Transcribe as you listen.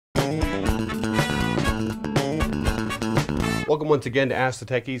Welcome once again to Ask the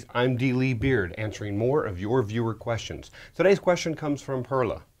Techies. I'm D. Lee Beard, answering more of your viewer questions. Today's question comes from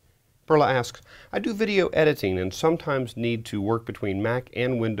Perla. Perla asks, I do video editing and sometimes need to work between Mac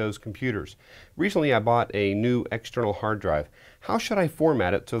and Windows computers. Recently I bought a new external hard drive. How should I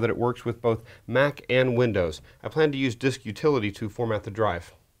format it so that it works with both Mac and Windows? I plan to use Disk Utility to format the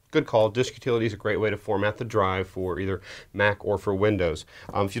drive. Good call. Disk Utility is a great way to format the drive for either Mac or for Windows.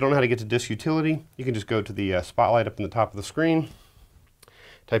 If you don't know how to get to Disk Utility, you can just go to the spotlight up in the top of the screen,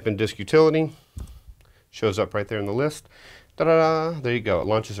 type in Disk Utility, shows up right there in the list. Da-da-da, there you go, it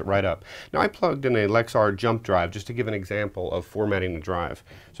launches it right up. Now I plugged in a Lexar jump drive just to give an example of formatting the drive.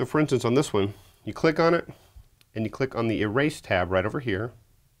 So for instance on this one, you click on it and you click on the Erase tab right over here,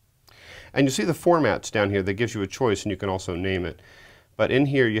 and you see the formats down here that gives you a choice, and you can also name it. But in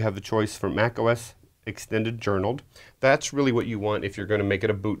here you have the choice for macOS Extended Journaled. That's really what you want if you're going to make it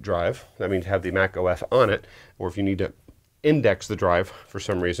a boot drive. That means have the macOS on it, or if you need to index the drive for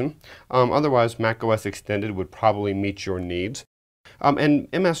some reason. Otherwise, macOS Extended would probably meet your needs. And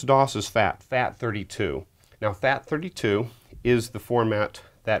MS-DOS is FAT32. Now FAT32 is the format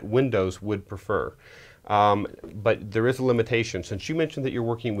that Windows would prefer. But there is a limitation. Since you mentioned that you're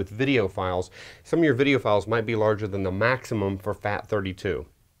working with video files, some of your video files might be larger than the maximum for FAT32.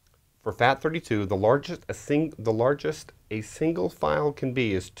 For FAT32, the largest a single file can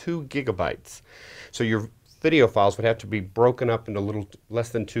be is 2 gigabytes. So your video files would have to be broken up into little less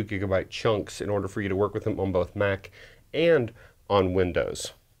than 2 gigabyte chunks in order for you to work with them on both Mac and on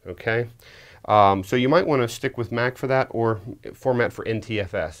Windows. Okay? So you might want to stick with Mac for that, or format for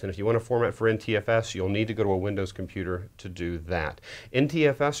NTFS. And if you want to format for NTFS, you'll need to go to a Windows computer to do that.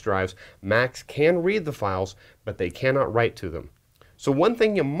 NTFS drives, Macs can read the files, but they cannot write to them. So one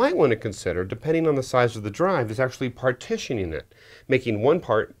thing you might want to consider, depending on the size of the drive, is actually partitioning it, making one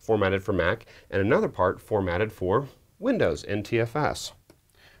part formatted for Mac and another part formatted for Windows, NTFS.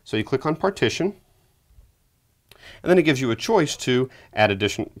 So you click on Partition, and then it gives you a choice to add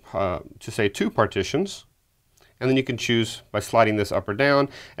to say 2 partitions, and then you can choose by sliding this up or down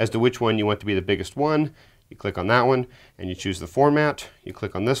as to which one you want to be the biggest one. You click on that one and you choose the format. You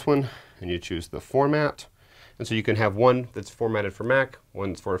click on this one and you choose the format. And so you can have one that's formatted for Mac,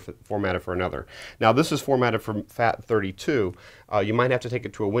 one that's formatted for another. Now this is formatted for FAT32. You might have to take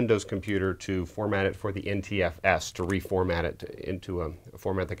it to a Windows computer to format it for the NTFS, to reformat it into a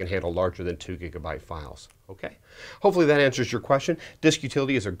format that can handle larger than 2 gigabyte files. Okay? Hopefully that answers your question. Disk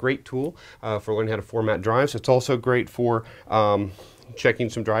Utility is a great tool for learning how to format drives. It's also great for checking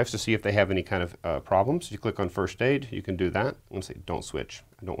some drives to see if they have any kind of problems. You click on First Aid, you can do that. I'm going to say don't switch.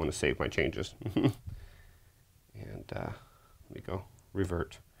 I don't want to save my changes. And let me go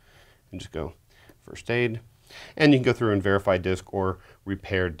revert and just go First Aid, and you can go through and verify disk or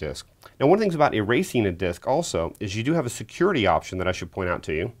repair disk. Now one of the things about erasing a disk also is you do have a security option that I should point out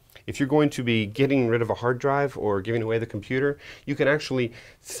to you. If you're going to be getting rid of a hard drive or giving away the computer, you can actually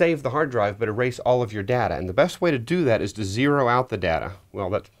save the hard drive but erase all of your data. And the best way to do that is to zero out the data.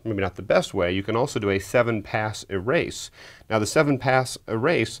 Well, that's maybe not the best way. You can also do a 7-pass erase. Now the 7-pass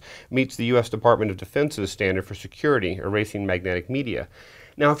erase meets the U.S. Department of Defense's standard for security, erasing magnetic media.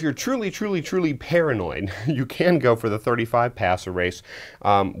 Now if you're truly paranoid, you can go for the 35-pass erase,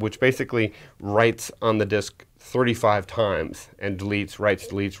 which basically writes on the disk 35 times and deletes, writes,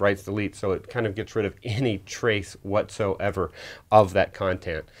 deletes, writes, deletes, so it kind of gets rid of any trace whatsoever of that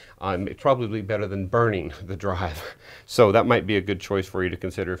content. It's probably better than burning the drive. So that might be a good choice for you to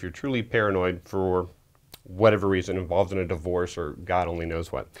consider if you're truly paranoid for whatever reason, involved in a divorce or God only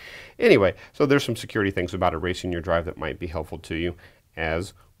knows what. Anyway, so there's some security things about erasing your drive that might be helpful to you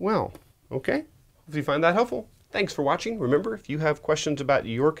as well. Okay? If you find that helpful, thanks for watching. Remember, if you have questions about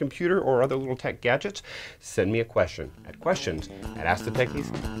your computer or other little tech gadgets, send me a question at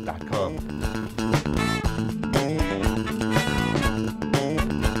questions@askthetechies.com.